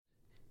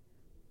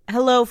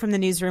Hello from the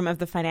newsroom of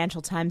the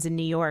Financial Times in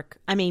New York.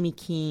 I'm Amy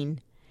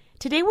Keene.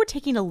 Today we're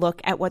taking a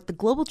look at what the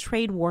global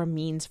trade war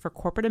means for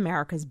corporate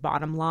America's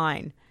bottom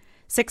line.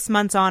 6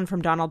 months on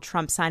from Donald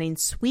Trump signing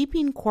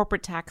sweeping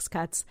corporate tax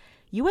cuts,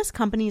 U.S.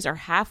 companies are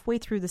halfway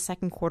through the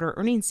second quarter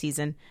earnings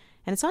season,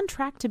 and it's on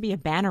track to be a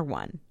banner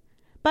one.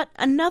 But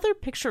another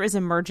picture is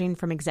emerging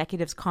from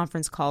executives'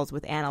 conference calls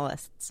with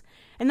analysts,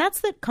 and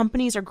that's that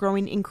companies are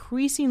growing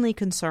increasingly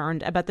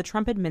concerned about the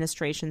Trump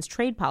administration's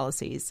trade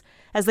policies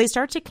as they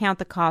start to count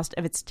the cost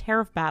of its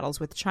tariff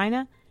battles with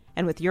China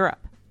and with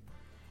Europe.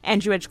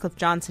 Andrew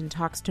Edgecliffe-Johnson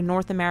talks to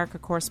North America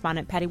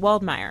correspondent Patty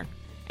Waldmeyer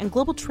and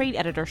global trade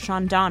editor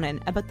Sean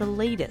Donnan about the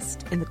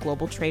latest in the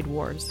global trade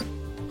wars.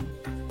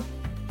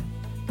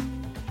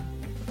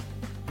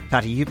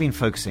 Patty, you've been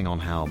focusing on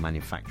how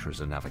manufacturers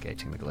are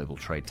navigating the global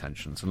trade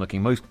tensions and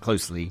looking most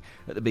closely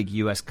at the big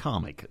U.S. car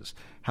makers.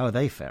 How are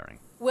they faring?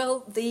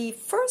 Well, the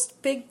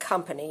first big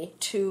company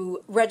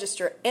to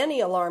register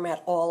any alarm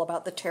at all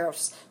about the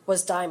tariffs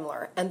was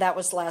Daimler, and that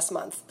was last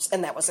month,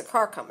 and that was a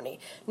car company.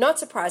 Not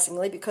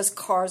surprisingly, because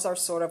cars are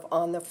sort of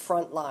on the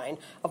front line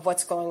of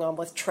what's going on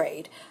with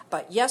trade.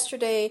 But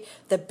yesterday,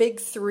 the big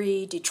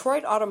three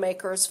Detroit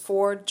automakers,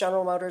 Ford,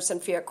 General Motors,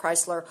 and Fiat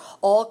Chrysler,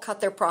 all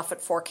cut their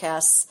profit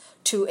forecasts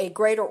to a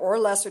greater or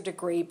lesser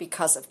degree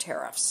because of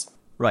tariffs.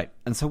 Right.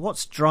 And so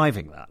what's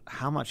driving that?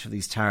 How much of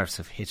these tariffs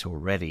have hit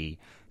already?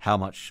 How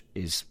much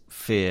is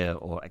fear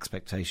or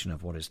expectation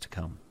of what is to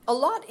come? A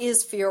lot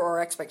is fear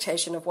or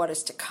expectation of what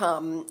is to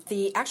come.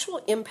 The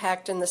actual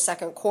impact in the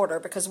second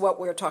quarter, because what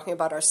we're talking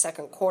about our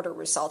second quarter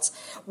results,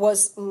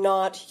 was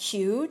not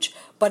huge,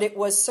 but it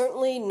was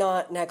certainly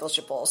not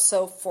negligible.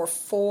 So for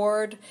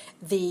Ford,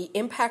 the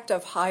impact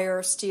of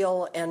higher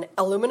steel and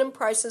aluminum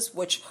prices,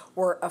 which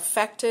were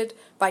affected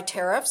by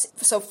tariffs.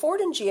 So Ford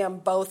and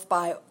GM both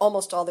buy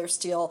almost all their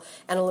steel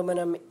and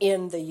aluminum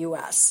in the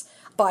U.S.,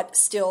 but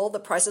still, the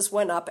prices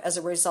went up as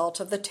a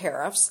result of the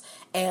tariffs,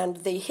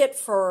 and the hit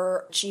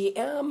for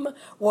GM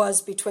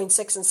was between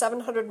 $600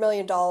 and $700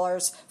 million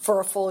for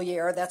a full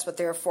year. That's what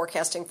they're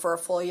forecasting for a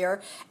full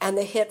year. And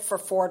the hit for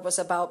Ford was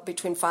about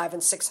between $500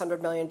 and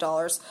 $600 million.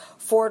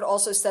 Ford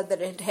also said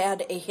that it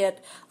had a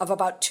hit of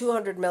about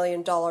 $200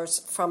 million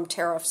from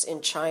tariffs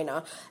in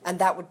China, and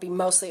that would be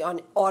mostly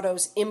on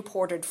autos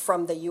imported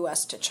from the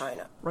U.S. to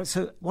China. Right,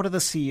 so what are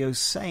the CEOs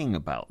saying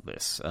about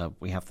this?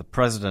 We have the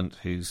president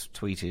who's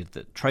tweeted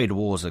that trade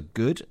wars are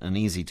good and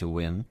easy to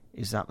win.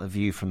 Is that the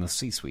view from the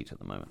C-suite at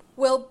the moment?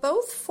 Well,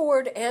 both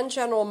Ford and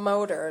General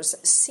Motors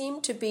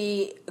seem to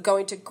be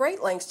going to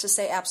great lengths to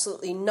say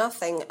absolutely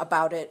nothing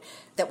about it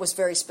that was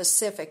very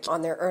specific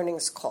on their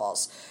earnings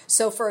calls.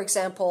 So, for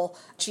example,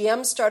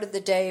 GM started the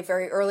day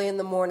very early in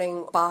the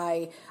morning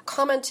by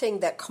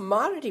commenting that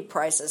commodity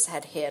prices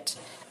had hit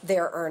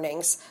their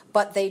earnings,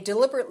 but they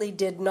deliberately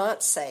did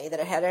not say that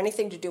it had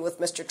anything to do with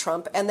Mr.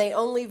 Trump, and they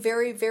only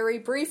very, very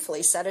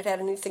briefly said it had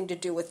anything to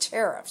do with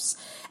tariffs.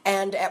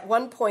 And at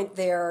one point,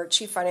 their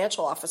chief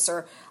financial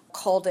officer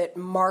called it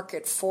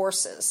market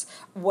forces,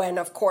 when,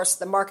 of course,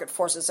 the market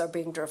forces are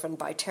being driven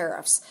by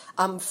tariffs.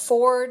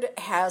 Ford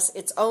has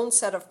its own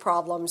set of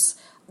problems.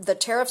 The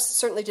tariffs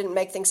certainly didn't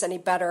make things any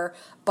better,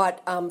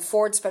 but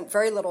Ford spent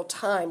very little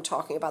time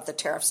talking about the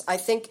tariffs. I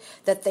think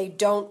that they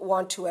don't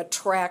want to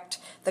attract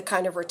the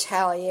kind of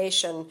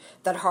retaliation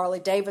that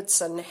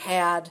Harley-Davidson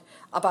had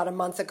about a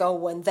month ago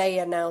when they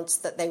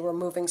announced that they were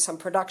moving some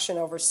production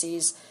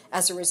overseas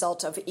as a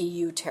result of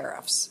EU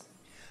tariffs.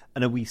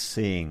 And are we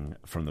seeing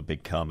from the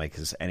big car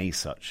makers any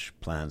such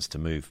plans to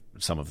move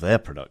some of their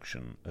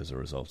production as a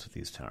result of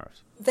these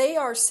tariffs? They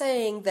are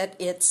saying that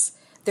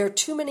there are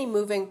too many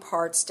moving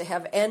parts to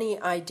have any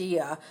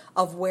idea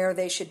of where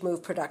they should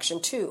move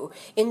production to.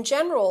 In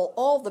general,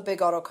 all the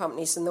big auto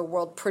companies in the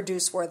world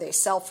produce where they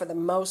sell for the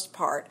most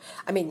part.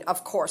 I mean,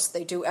 of course,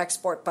 they do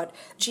export, but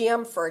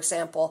GM, for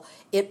example,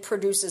 it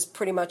produces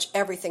pretty much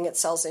everything it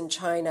sells in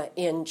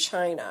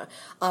China.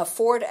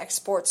 Ford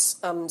exports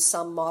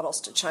some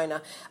models to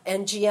China,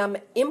 and GM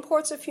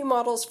imports a few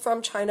models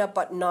from China,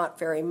 but not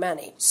very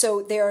many.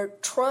 So they're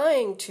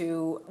trying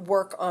to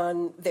work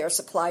on their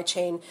supply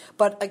chain,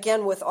 but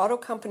again, with auto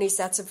companies,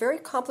 that's a very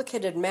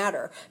complicated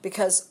matter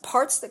because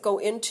parts that go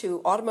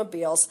into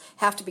automobiles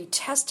have to be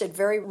tested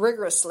very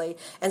rigorously,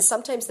 and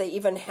sometimes they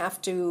even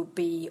have to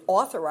be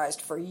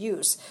authorized for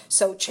use.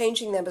 So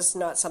changing them is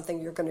not something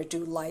you're going to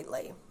do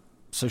lightly.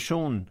 So,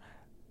 Sean,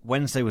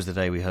 Wednesday was the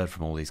day we heard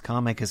from all these car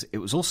makers. It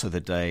was also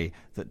the day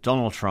that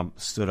Donald Trump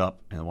stood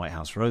up in the White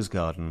House Rose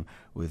Garden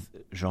with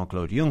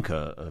Jean-Claude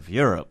Juncker of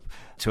Europe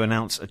to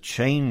announce a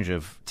change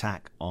of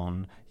tack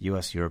on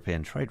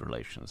U.S.-European trade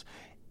relations.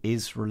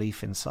 Is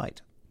relief in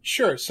sight?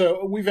 Sure.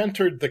 So we've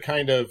entered the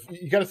kind of,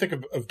 you got to think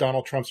of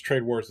Donald Trump's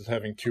trade wars as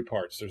having two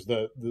parts. There's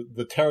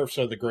the tariffs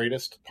are the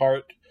greatest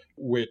part,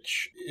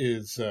 which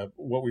is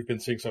what we've been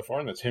seeing so far,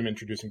 and that's him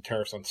introducing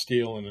tariffs on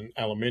steel and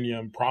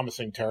aluminum,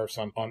 promising tariffs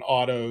on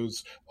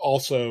autos,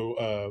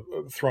 also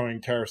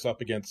throwing tariffs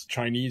up against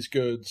Chinese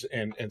goods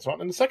and so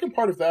on. And the second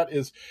part of that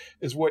is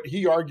what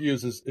he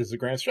argues is the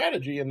grand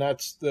strategy, and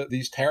that's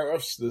these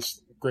tariffs,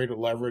 this greater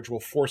leverage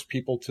will force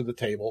people to the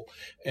table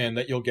and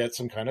that you'll get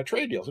some kind of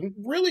trade deals. And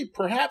really,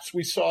 perhaps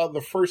we saw the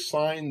first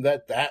sign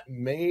that that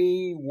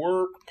may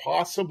work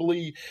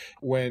possibly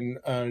when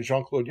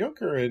Jean-Claude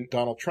Juncker and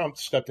Donald Trump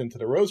stepped into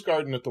the Rose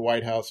Garden at the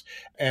White House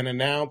and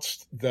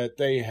announced that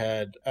they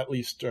had at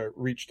least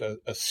reached a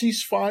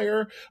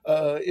ceasefire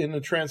in the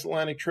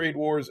transatlantic trade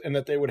wars and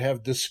that they would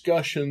have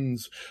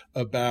discussions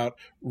about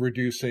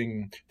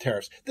reducing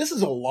tariffs. This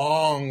is a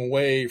long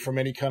way from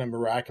any kind of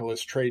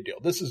miraculous trade deal.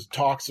 This is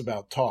talks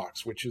about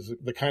talks, which is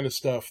the kind of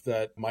stuff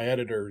that my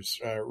editors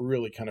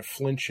really kind of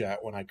flinch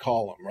at when I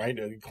call them, right?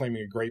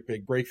 Claiming a great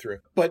big breakthrough.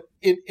 But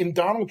in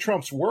Donald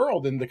Trump's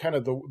world, in the kind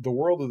of the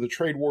world of the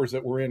trade wars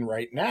that we're in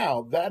right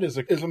now, that is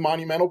a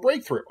monumental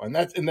breakthrough. And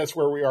that's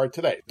where we are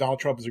today. Donald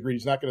Trump has agreed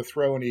he's not going to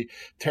throw any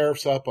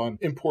tariffs up on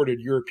imported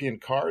European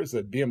cars,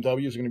 that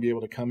BMW is going to be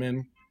able to come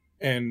in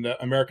and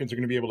Americans are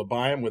going to be able to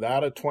buy them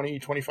without a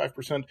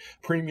 20-25%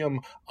 premium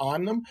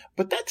on them.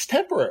 But that's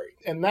temporary.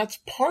 And that's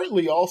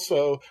partly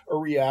also a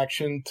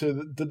reaction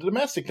to the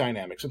domestic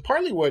dynamics and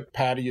partly what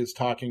Patty is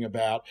talking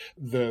about,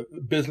 the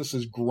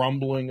businesses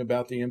grumbling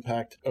about the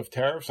impact of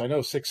tariffs. I know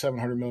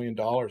 $600-700 million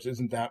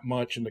isn't that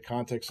much in the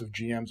context of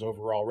GM's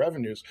overall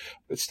revenues.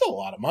 It's still a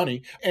lot of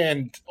money.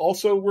 And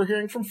also we're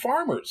hearing from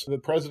farmers. The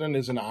president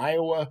is in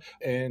Iowa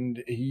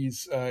and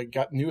he's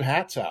got new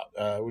hats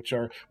out, which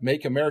are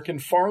Make American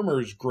Farmers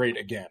great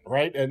again,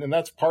 right? And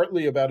that's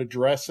partly about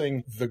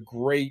addressing the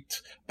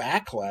great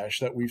backlash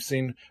that we've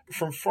seen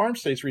from farm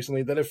states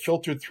recently that have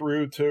filtered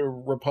through to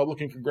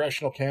Republican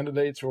congressional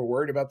candidates who are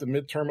worried about the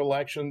midterm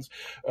elections,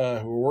 who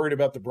are worried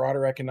about the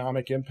broader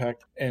economic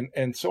impact,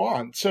 and so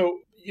on. So,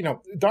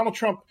 Donald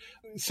Trump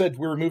said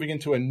we were moving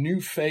into a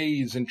new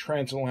phase in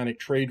transatlantic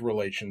trade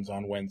relations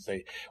on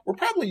Wednesday. We're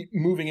probably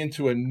moving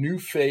into a new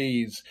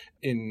phase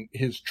in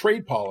his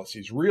trade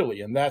policies,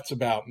 really, and that's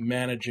about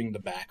managing the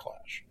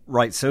backlash.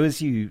 Right. So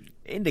as you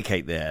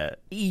indicate there,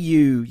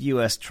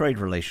 EU-US trade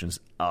relations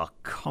are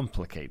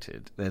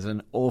complicated. There's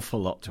an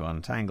awful lot to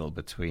untangle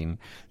between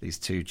these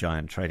two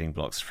giant trading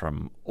blocks,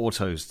 from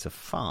autos to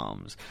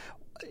farms.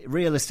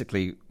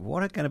 Realistically,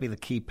 what are going to be the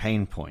key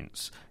pain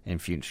points in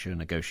future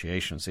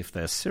negotiations if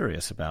they're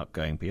serious about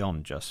going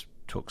beyond just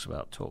talks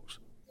about talks?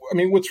 I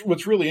mean,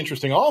 what's really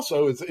interesting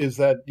also is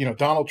that,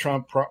 Donald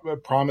Trump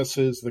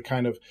promises the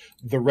kind of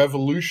the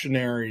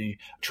revolutionary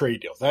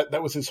trade deals.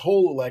 That was his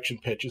whole election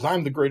pitch, is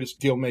I'm the greatest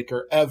deal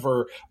maker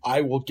ever.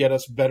 I will get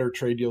us better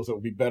trade deals that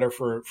will be better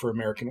for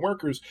American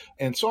workers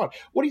and so on.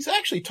 What he's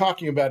actually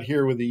talking about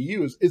here with the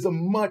EU is a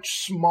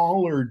much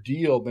smaller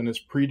deal than his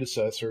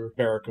predecessor,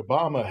 Barack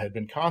Obama, had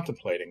been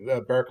contemplating.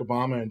 Barack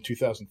Obama in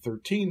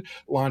 2013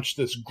 launched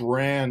this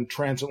grand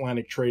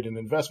transatlantic trade and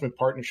investment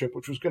partnership,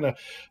 which was going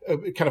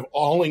to kind of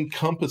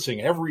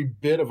all-encompassing. Every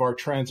bit of our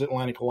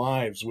transatlantic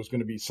lives was going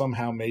to be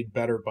somehow made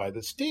better by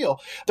this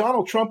deal.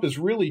 Donald Trump is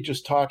really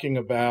just talking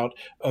about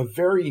a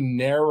very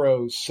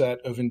narrow set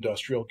of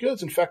industrial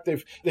goods. In fact,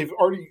 they've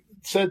already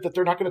said that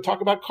they're not going to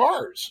talk about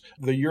cars.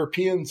 The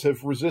Europeans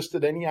have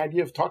resisted any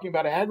idea of talking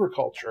about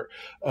agriculture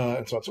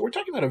and so on. So we're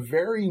talking about a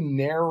very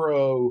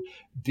narrow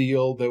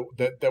deal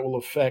that will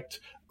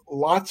affect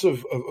lots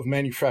of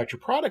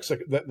manufactured products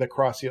that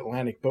cross the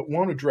Atlantic, but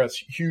won't address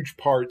huge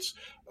parts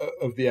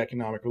of the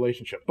economic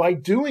relationship. By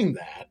doing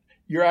that,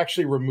 you're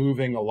actually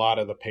removing a lot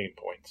of the pain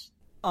points.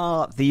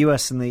 Are the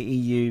US and the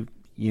EU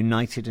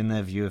united in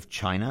their view of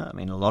China? I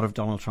mean, a lot of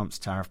Donald Trump's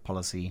tariff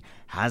policy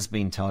has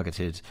been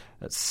targeted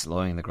at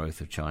slowing the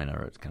growth of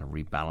China, at kind of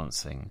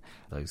rebalancing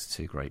those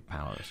two great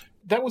powers.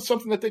 That was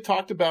something that they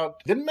talked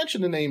about. Didn't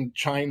mention the name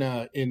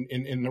China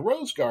in the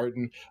Rose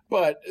Garden,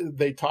 but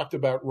they talked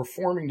about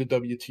reforming the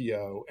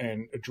WTO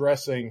and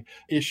addressing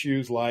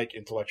issues like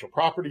intellectual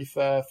property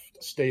theft,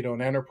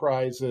 state-owned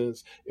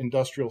enterprises,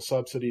 industrial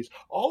subsidies,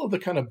 all of the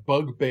kind of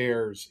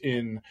bugbears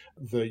in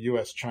the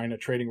U.S.-China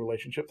trading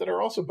relationship that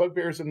are also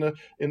bugbears in the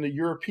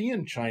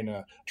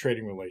European-China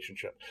trading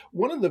relationship.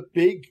 One of the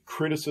big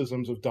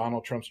criticisms of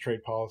Donald Trump's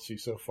trade policy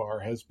so far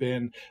has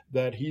been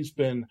that he's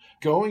been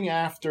going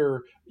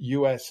after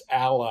U.S.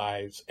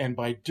 allies, and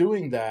by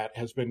doing that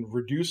has been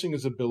reducing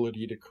his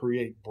ability to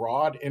create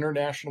broad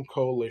international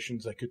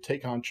coalitions that could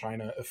take on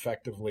China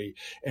effectively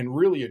and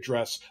really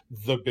address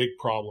the big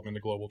problem in the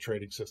global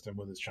trading system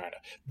with China.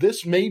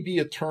 This may be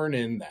a turn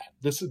in that.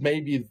 This may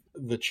be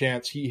the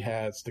chance he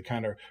has to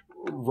kind of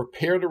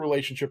repair the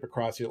relationship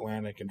across the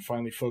Atlantic and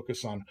finally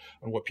focus on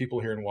what people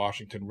here in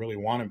Washington really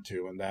want him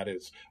to, and that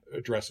is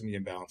addressing the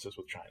imbalances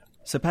with China.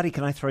 So, Patty,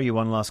 can I throw you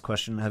one last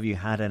question? Have you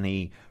had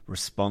any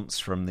response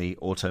from the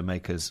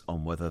automakers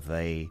on whether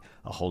they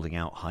are holding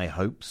out high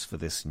hopes for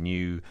this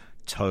new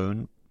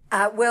tone?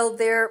 Well,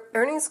 their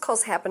earnings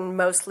calls happened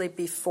mostly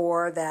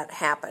before that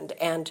happened,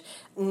 and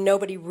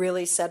nobody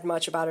really said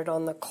much about it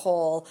on the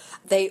call.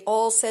 They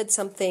all said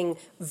something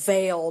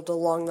veiled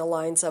along the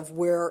lines of,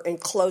 we're in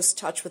close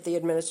touch with the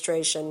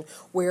administration,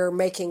 we're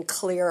making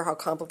clear how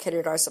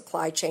complicated our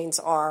supply chains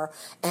are,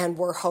 and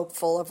we're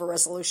hopeful of a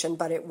resolution,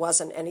 but it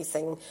wasn't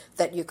anything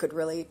that you could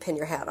really pin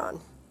your hat on.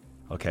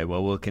 Okay,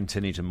 well, we'll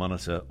continue to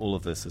monitor all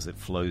of this as it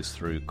flows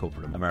through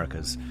corporate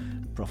America's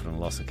profit and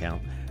loss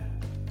account.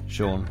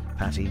 Sean,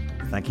 Patty,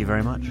 thank you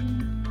very much.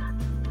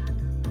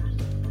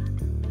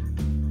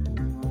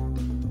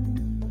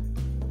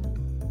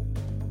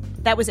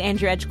 That was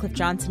Andrew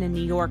Edgecliffe-Johnson in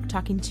New York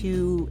talking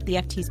to the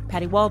FT's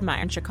Patty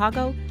Waldmeyer in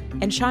Chicago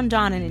and Sean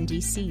Donnan in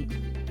D.C.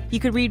 You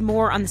could read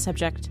more on the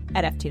subject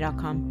at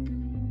FT.com.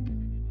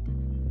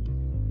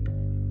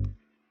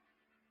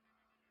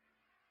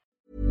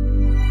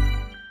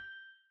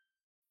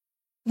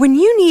 When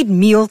you need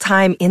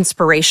mealtime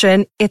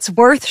inspiration, it's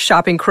worth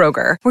shopping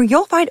Kroger, where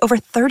you'll find over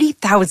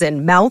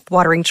 30,000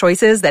 mouth-watering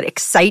choices that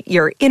excite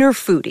your inner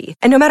foodie.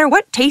 And no matter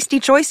what tasty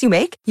choice you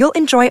make, you'll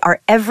enjoy our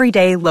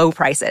everyday low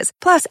prices,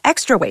 plus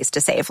extra ways to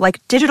save,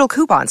 like digital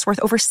coupons worth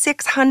over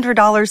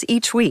 $600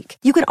 each week.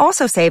 You can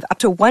also save up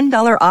to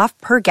 $1 off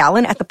per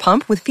gallon at the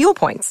pump with fuel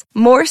points.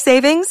 More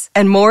savings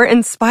and more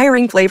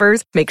inspiring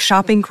flavors make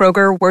shopping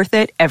Kroger worth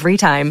it every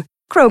time.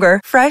 Kroger,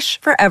 fresh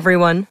for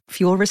everyone.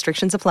 Fuel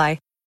restrictions apply.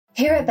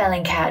 Here at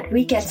Bellingcat,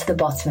 we get to the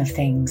bottom of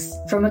things.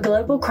 From a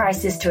global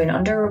crisis to an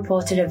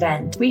underreported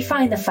event, we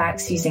find the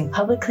facts using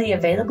publicly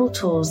available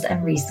tools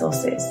and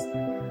resources,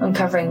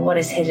 uncovering what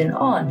is hidden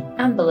on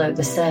and below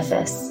the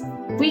surface.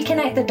 We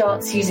connect the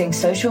dots using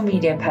social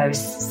media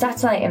posts,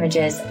 satellite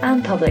images,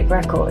 and public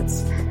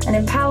records, and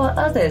empower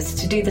others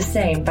to do the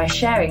same by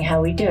sharing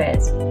how we do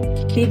it.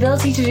 The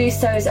ability to do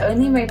so is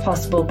only made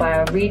possible by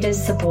our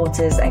readers,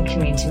 supporters, and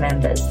community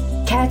members.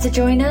 Care to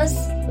join us?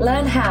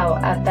 Learn how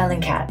at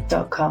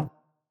bellingcat.com.